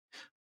mean?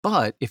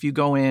 But if you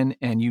go in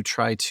and you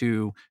try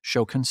to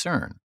show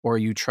concern, or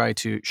you try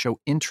to show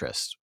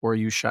interest, or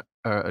you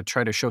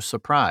try to show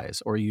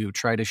surprise, or you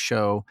try to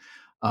show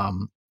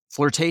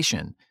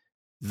flirtation,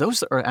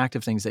 those are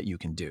active things that you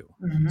can do.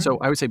 Mm-hmm. So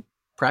I would say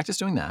practice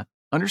doing that.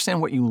 Understand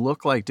what you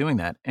look like doing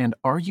that. And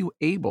are you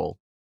able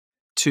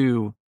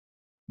to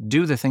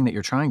do the thing that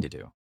you're trying to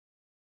do?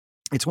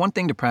 It's one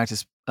thing to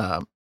practice,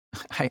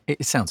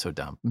 it sounds so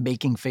dumb,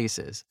 making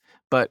faces.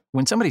 But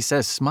when somebody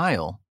says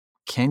smile,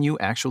 can you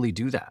actually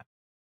do that?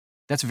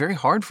 That's very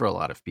hard for a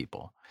lot of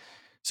people.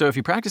 So if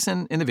you practice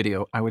in the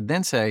video, I would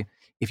then say,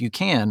 if you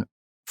can,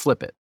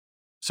 flip it.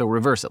 So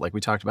reverse it like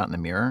we talked about in the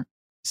mirror.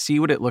 See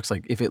what it looks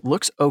like. If it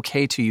looks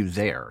okay to you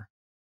there,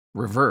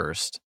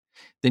 reversed,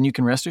 then you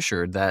can rest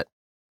assured that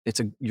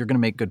you're going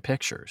to make good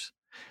pictures.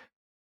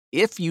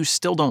 If you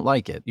still don't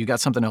like it, you got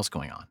something else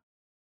going on.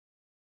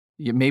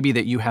 Maybe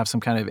that you have some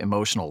kind of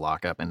emotional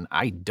lockup, and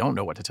I don't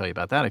know what to tell you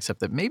about that, except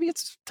that maybe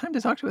it's time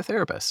to talk to a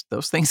therapist.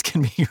 Those things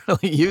can be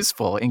really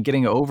useful in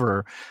getting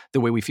over the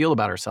way we feel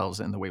about ourselves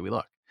and the way we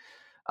look.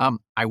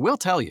 I will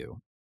tell you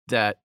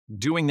that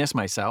doing this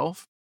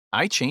myself,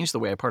 I changed the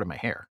way I parted my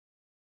hair.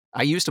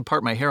 I used to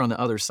part my hair on the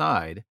other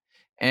side,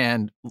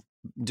 and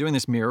doing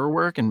this mirror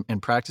work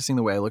and practicing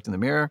the way I looked in the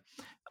mirror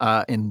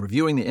and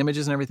reviewing the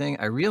images and everything,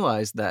 I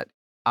realized that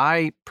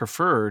I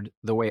preferred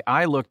the way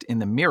I looked in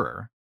the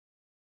mirror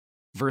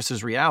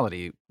versus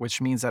reality, which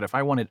means that if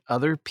I wanted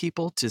other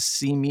people to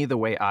see me the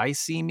way I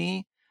see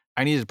me,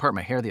 I needed to part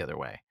my hair the other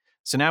way.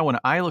 So now when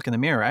I look in the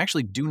mirror, I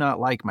actually do not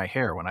like my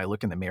hair when I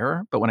look in the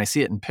mirror, but when I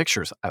see it in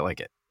pictures, I like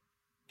it.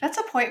 That's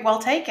a point well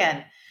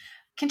taken.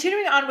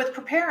 Continuing on with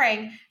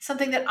preparing,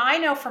 something that I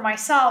know for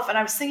myself, and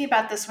I was thinking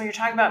about this when you're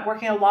talking about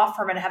working at a law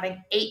firm and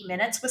having 8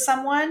 minutes with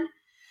someone,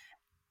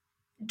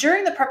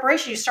 during the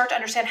preparation, you start to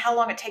understand how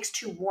long it takes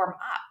to warm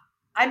up.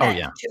 I meant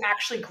to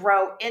actually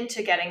grow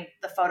into getting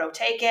the photo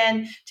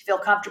taken, to feel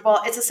comfortable.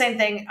 It's the same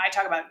thing I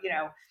talk about,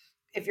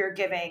 if you're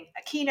giving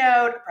a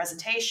keynote, a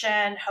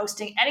presentation,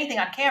 hosting anything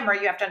on camera,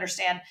 you have to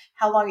understand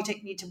how long you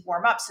need to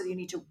warm up. So you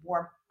need to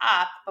warm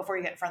up before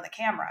you get in front of the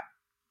camera.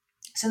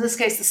 So in this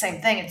case, the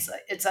same thing.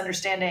 It's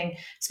understanding,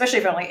 especially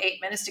if only 8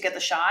 minutes to get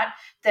the shot,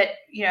 that,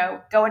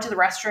 go into the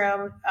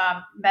restroom,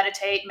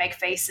 meditate, make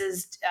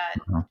faces,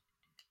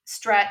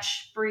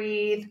 stretch,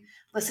 breathe,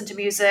 listen to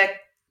music,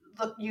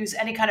 use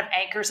any kind of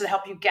anchors that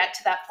help you get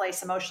to that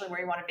place emotionally where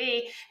you want to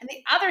be. And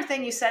the other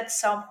thing you said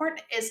so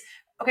important is,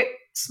 okay,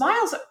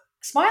 smiles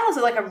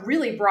are like a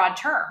really broad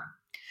term.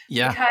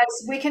 Yeah.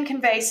 Because we can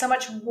convey so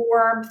much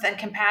warmth and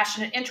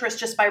compassion and interest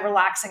just by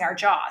relaxing our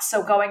jaw.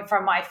 So going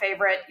from my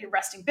favorite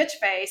resting bitch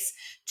face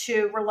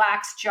to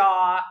relaxed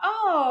jaw,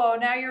 oh,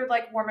 now you're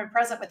like warm and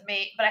present with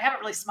me, but I haven't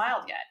really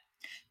smiled yet,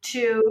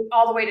 to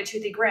all the way to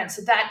toothy grin.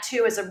 So that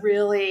too is a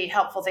really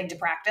helpful thing to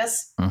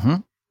practice. Mm-hmm.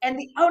 And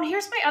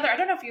here's my other, I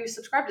don't know if you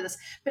subscribe to this,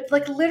 but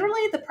like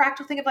literally the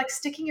practical thing of like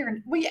sticking your,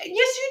 well, yes,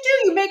 you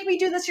do. You make me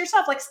do this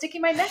yourself, like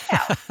sticking my neck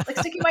out, like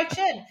sticking my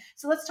chin.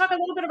 So let's talk a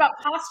little bit about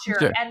posture.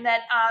 Sure. And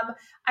that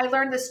I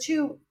learned this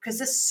too, because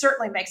this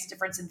certainly makes a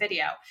difference in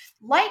video.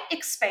 Light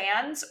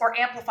expands or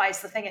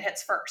amplifies the thing it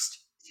hits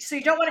first. So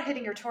you don't want it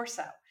hitting your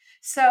torso.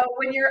 So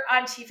when you're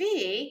on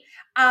TV,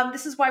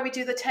 this is why we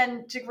do the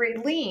 10-degree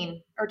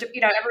lean, or,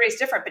 everybody's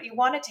different, but you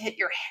want it to hit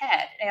your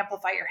head,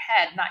 amplify your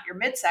head, not your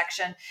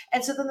midsection.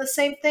 And so then the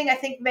same thing, I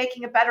think,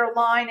 making a better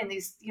line and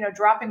these,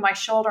 dropping my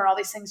shoulder and all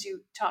these things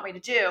you taught me to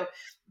do,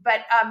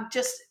 but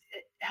just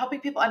helping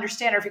people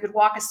understand, or if you could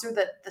walk us through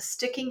the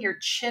sticking your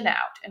chin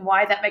out and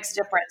why that makes a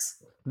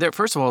difference.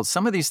 First of all,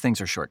 some of these things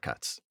are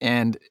shortcuts.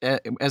 And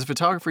as a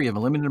photographer, you have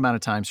a limited amount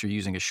of time, so you're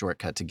using a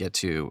shortcut to get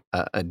to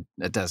a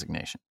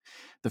designation.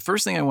 The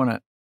first thing I want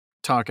to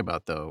talk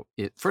about, though,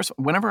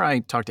 whenever I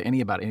talk to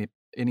any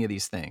of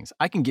these things,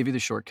 I can give you the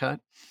shortcut,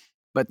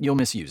 but you'll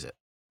misuse it.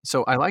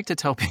 So I like to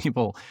tell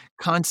people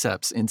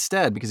concepts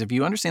instead, because if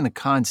you understand the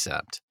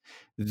concept,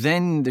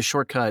 then the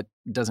shortcut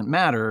doesn't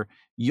matter.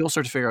 You'll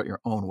start to figure out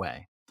your own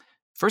way.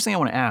 First thing I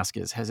want to ask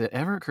is, has it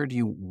ever occurred to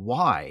you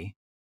why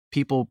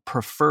people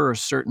prefer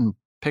certain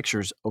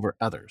pictures over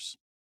others?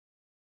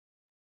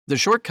 The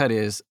shortcut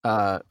is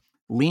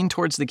lean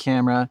towards the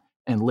camera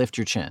and lift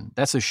your chin.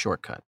 That's a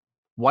shortcut.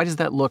 Why does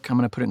that look, I'm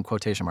going to put it in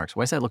quotation marks,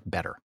 why does that look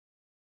better?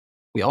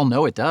 We all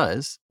know it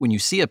does. When you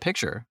see a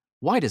picture,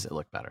 why does it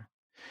look better?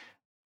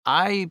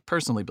 I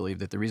personally believe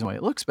that the reason why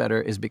it looks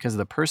better is because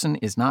the person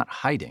is not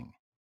hiding.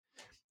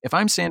 If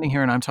I'm standing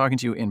here and I'm talking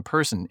to you in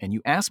person and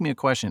you ask me a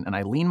question and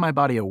I lean my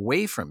body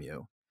away from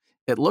you,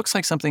 it looks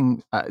like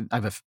something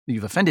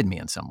you've offended me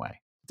in some way.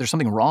 There's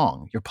something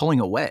wrong. You're pulling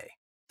away.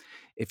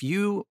 If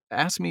you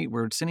ask me,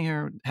 we're sitting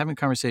here having a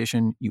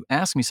conversation, you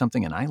ask me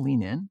something and I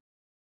lean in,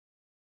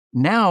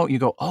 now you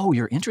go, oh,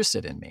 you're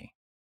interested in me.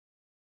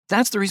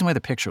 That's the reason why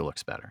the picture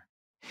looks better.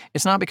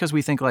 It's not because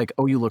we think like,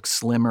 oh, you look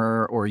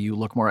slimmer or you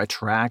look more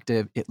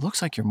attractive. It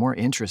looks like you're more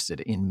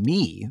interested in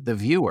me, the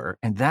viewer,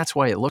 and that's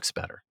why it looks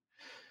better.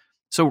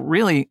 So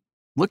really,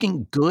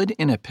 looking good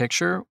in a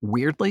picture,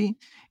 weirdly,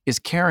 is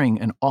caring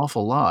an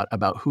awful lot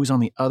about who's on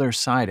the other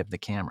side of the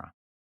camera.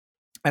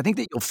 I think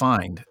that you'll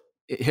find,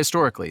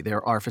 historically,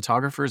 there are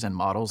photographers and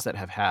models that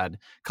have had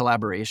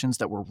collaborations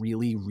that were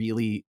really,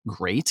 really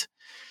great.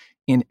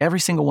 In every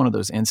single one of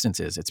those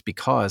instances, it's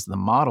because the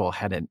model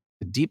had a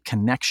deep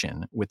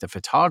connection with the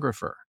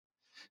photographer.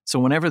 So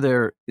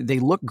whenever they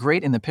look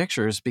great in the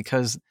pictures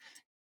because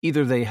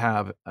either they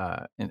have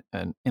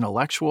an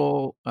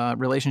intellectual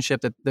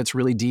relationship that's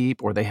really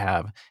deep, or they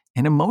have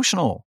an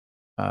emotional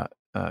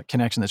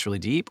connection that's really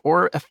deep,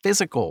 or a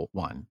physical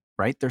one,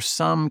 right? There's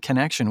some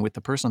connection with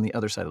the person on the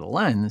other side of the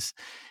lens,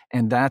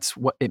 and that's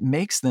what it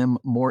makes them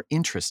more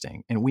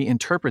interesting. And we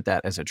interpret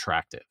that as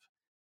attractive.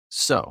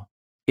 So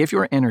if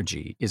your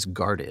energy is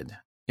guarded,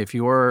 if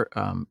your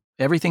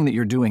everything that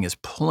you're doing is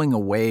pulling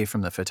away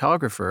from the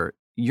photographer,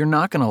 you're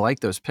not going to like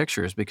those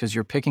pictures because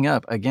you're picking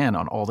up, again,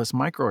 on all this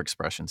micro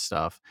expression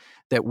stuff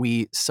that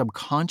we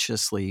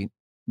subconsciously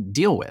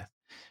deal with.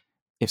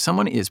 If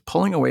someone is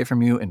pulling away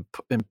from you and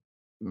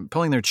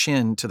pulling their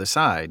chin to the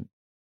side,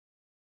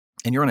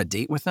 and you're on a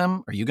date with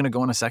them, are you going to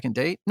go on a second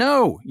date?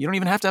 No, you don't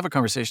even have to have a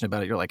conversation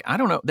about it. You're like, I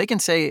don't know. They can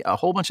say a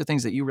whole bunch of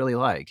things that you really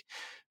like,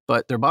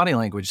 but their body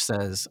language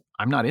says,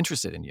 I'm not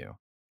interested in you.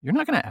 You're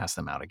not going to ask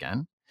them out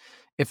again.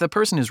 If the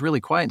person is really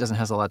quiet and doesn't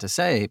have a lot to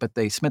say, but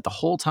they spent the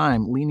whole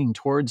time leaning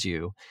towards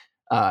you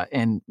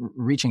and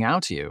reaching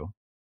out to you,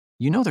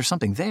 you know there's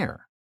something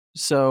there.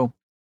 So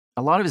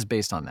a lot of it is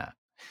based on that.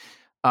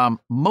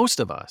 Most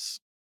of us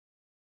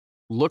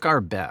look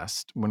our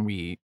best when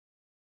we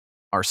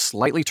are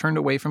slightly turned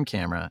away from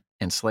camera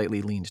and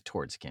slightly leaned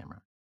towards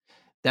camera.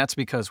 That's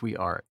because we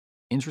are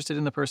interested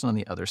in the person on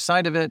the other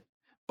side of it,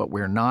 but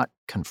we're not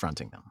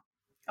confronting them.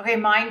 Okay,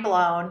 mind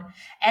blown.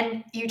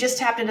 And you just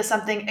tapped into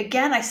something,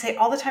 again, I say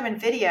all the time in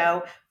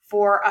video,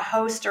 for a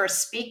host or a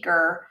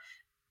speaker,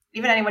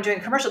 even anyone doing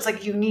a commercial, it's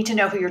like you need to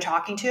know who you're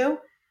talking to,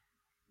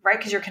 right?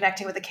 Because you're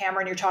connecting with the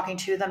camera and you're talking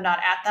to them, not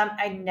at them.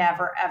 I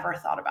never, ever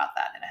thought about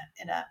that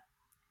in a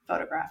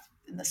photograph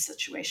in this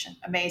situation.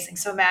 Amazing.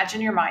 So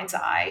imagine your mind's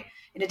eye,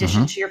 in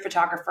addition to your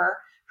photographer,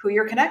 who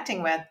you're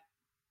connecting with.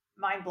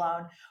 Mind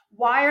blown.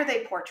 Why are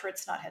they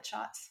portraits, not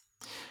headshots?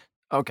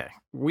 Okay.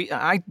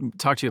 I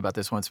talked to you about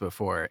this once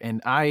before,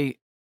 and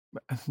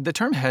the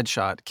term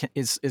headshot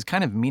is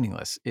kind of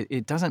meaningless.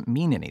 It doesn't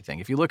mean anything.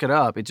 If you look it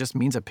up, it just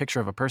means a picture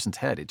of a person's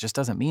head. It just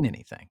doesn't mean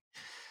anything.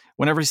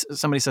 Whenever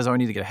somebody says, oh, I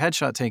need to get a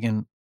headshot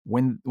taken,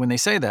 when they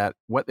say that,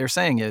 what they're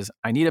saying is,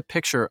 I need a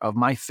picture of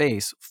my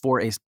face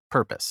for a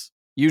purpose.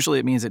 Usually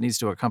it means it needs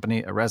to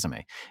accompany a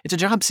resume. It's a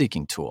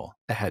job-seeking tool,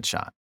 a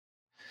headshot.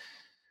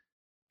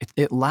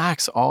 It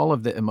lacks all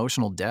of the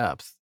emotional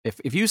depth.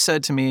 If you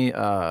said to me,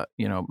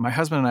 my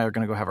husband and I are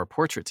going to go have our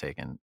portrait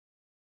taken,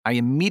 I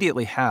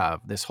immediately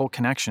have this whole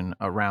connection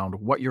around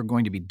what you're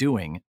going to be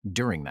doing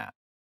during that.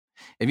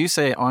 If you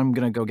say, oh, I'm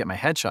going to go get my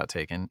headshot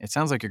taken, it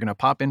sounds like you're going to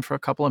pop in for a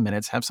couple of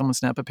minutes, have someone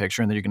snap a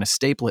picture, and then you're going to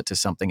staple it to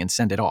something and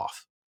send it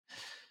off.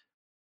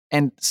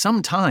 And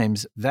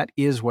sometimes that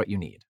is what you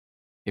need.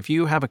 If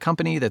you have a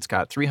company that's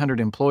got 300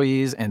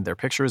 employees and their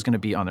picture is going to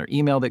be on their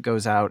email that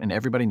goes out and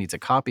everybody needs a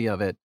copy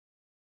of it,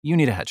 you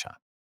need a headshot.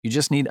 You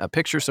just need a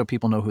picture so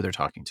people know who they're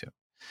talking to.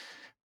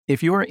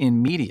 If you're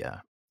in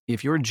media,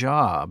 if your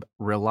job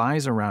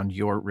relies around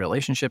your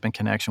relationship and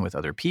connection with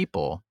other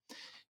people,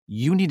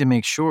 you need to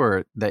make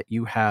sure that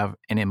you have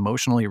an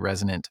emotionally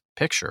resonant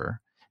picture,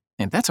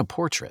 and that's a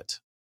portrait.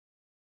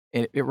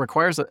 It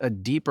requires a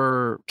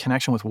deeper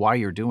connection with why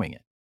you're doing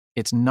it.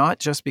 It's not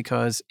just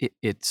because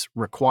it's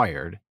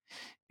required.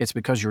 It's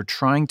because you're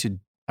trying to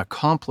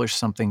accomplish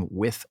something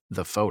with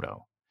the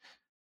photo.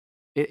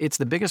 It's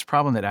the biggest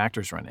problem that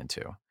actors run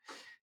into.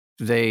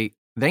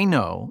 They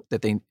know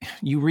that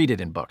you read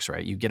it in books,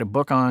 right? You get a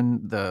book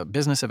on the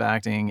business of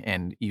acting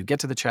and you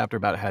get to the chapter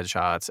about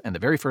headshots, and the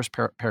very first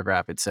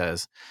paragraph, it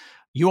says,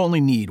 you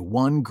only need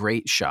one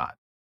great shot.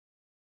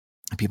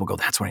 And people go,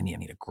 that's what I need. I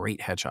need a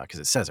great headshot because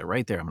it says it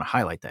right there. I'm going to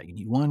highlight that. You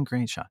need one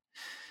great shot.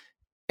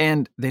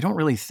 And they don't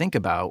really think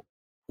about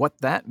what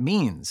that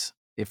means.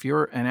 If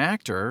you're an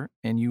actor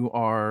and you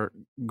are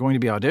going to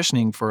be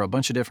auditioning for a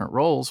bunch of different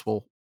roles,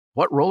 well,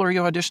 what role are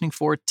you auditioning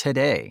for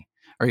today?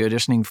 Are you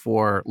auditioning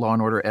for Law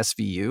and Order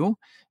SVU?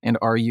 And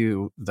are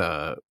you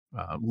the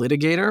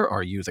litigator?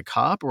 Are you the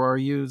cop? Or are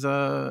you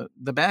the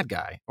bad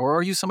guy? Or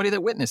are you somebody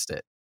that witnessed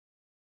it?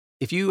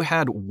 If you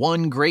had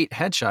one great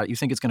headshot, you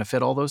think it's going to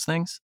fit all those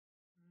things?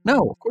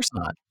 No, of course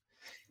not.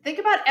 Think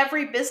about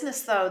every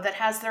business, though, that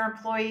has their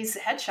employees'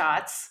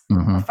 headshots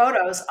or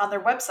photos on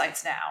their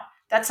websites now.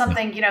 That's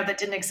something, that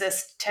didn't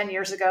exist 10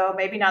 years ago,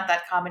 maybe not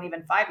that common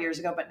even 5 years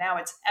ago, but now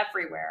it's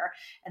everywhere.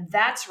 And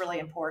that's really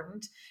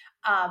important.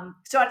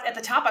 So at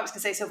the top, I was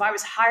going to say, so if I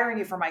was hiring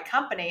you for my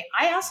company,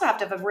 I also have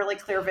to have a really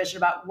clear vision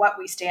about what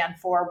we stand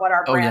for, what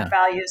our brand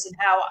values, and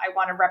how I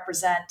want to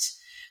represent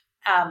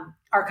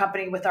our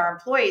company with our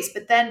employees.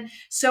 But then,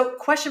 so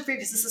question for you,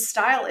 because this is a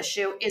style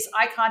issue, is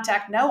eye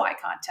contact, no eye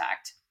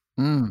contact?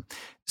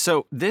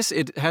 So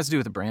it has to do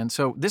with the brand.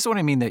 So this is what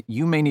I mean, that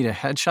you may need a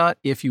headshot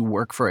if you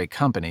work for a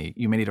company.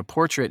 You may need a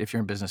portrait if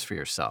you're in business for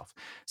yourself.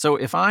 So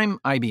if I'm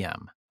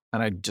IBM,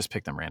 and I just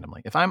picked them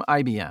randomly, if I'm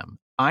IBM,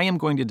 I am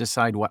going to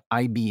decide what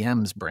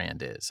IBM's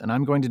brand is, and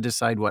I'm going to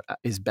decide what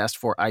is best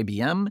for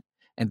IBM,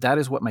 and that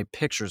is what my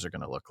pictures are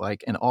going to look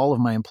like. And all of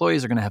my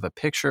employees are going to have a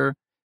picture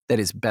that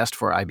is best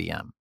for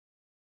IBM.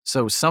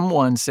 So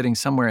someone sitting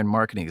somewhere in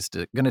marketing is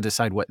going to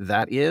decide what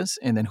that is,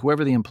 and then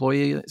whoever the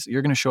employee is,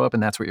 you're going to show up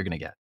and that's what you're going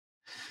to get.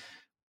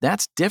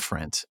 That's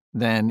different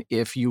than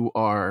if you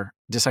are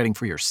deciding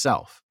for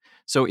yourself.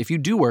 So if you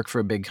do work for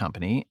a big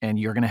company and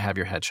you're going to have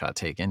your headshot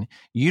taken,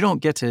 you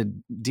don't get to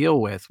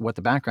deal with what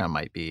the background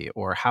might be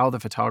or how the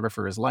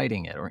photographer is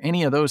lighting it or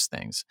any of those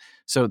things.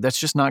 So that's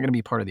just not going to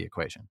be part of the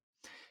equation.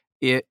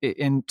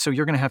 And so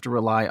you're going to have to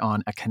rely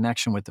on a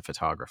connection with the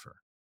photographer,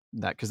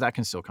 because that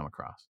can still come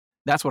across.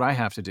 That's what I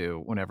have to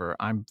do whenever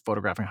I'm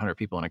photographing 100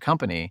 people in a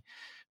company,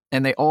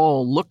 and they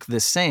all look the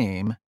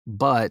same,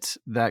 but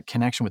that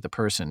connection with the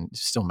person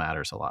still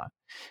matters a lot.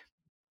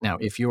 Now,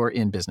 if you're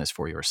in business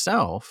for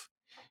yourself,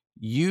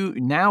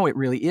 now it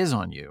really is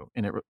on you,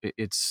 and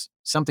it's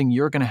something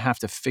you're going to have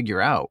to figure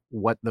out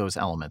what those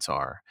elements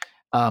are.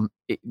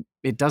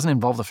 It doesn't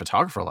involve the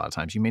photographer a lot of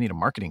times. You may need a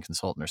marketing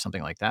consultant or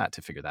something like that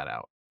to figure that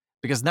out,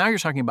 because now you're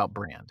talking about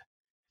brand.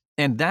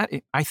 And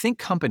I think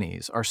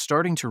companies are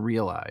starting to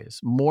realize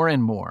more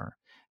and more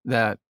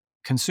that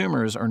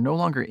consumers are no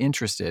longer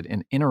interested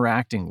in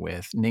interacting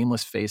with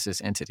nameless,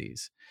 faceless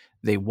entities.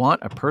 They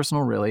want a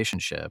personal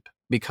relationship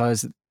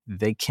because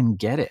they can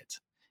get it.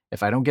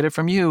 If I don't get it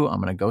from you,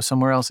 I'm going to go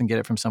somewhere else and get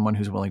it from someone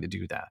who's willing to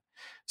do that.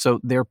 So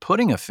they're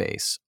putting a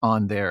face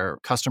on their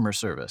customer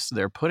service.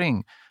 They're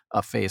putting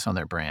a face on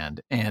their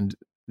brand. And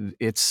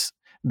it's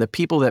the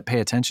people that pay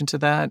attention to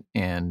that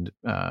and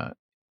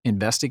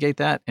investigate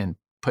that and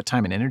put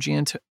time and energy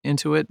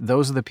into it,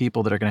 those are the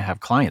people that are going to have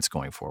clients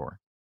going forward.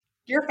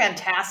 You're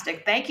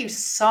fantastic. Thank you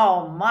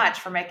so much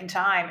for making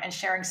time and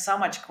sharing so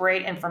much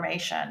great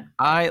information.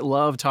 I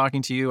love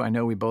talking to you. I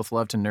know we both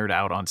love to nerd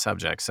out on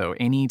subjects, so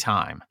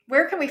anytime.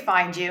 Where can we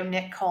find you,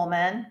 Nick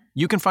Coleman?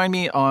 You can find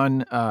me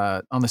on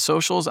the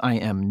socials. I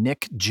am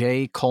Nick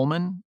J.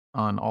 Coleman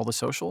on all the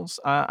socials.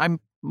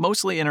 I'm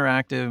mostly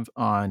interactive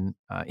on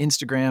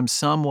Instagram,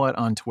 somewhat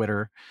on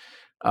Twitter.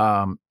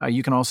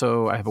 You can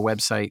also, I have a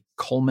website,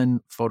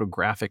 Coleman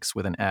Photographics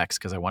with an X,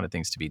 because I wanted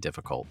things to be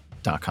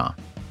difficult.com.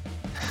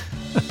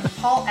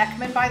 Paul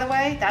Ekman, by the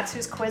way, that's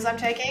whose quiz I'm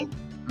taking.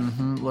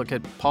 Look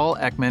at Paul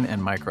Ekman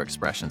and micro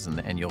expressions,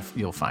 and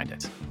you'll find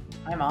it.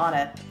 I'm on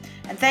it.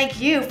 And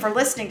thank you for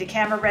listening to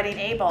Camera Ready and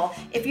Able.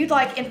 If you'd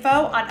like info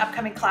on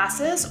upcoming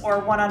classes or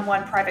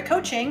one-on-one private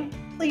coaching,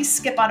 please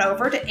skip on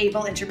over to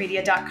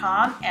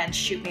ableintermedia.com and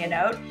shoot me a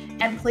note.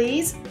 And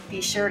please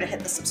be sure to hit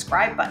the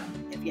subscribe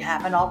button if you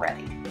haven't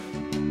already.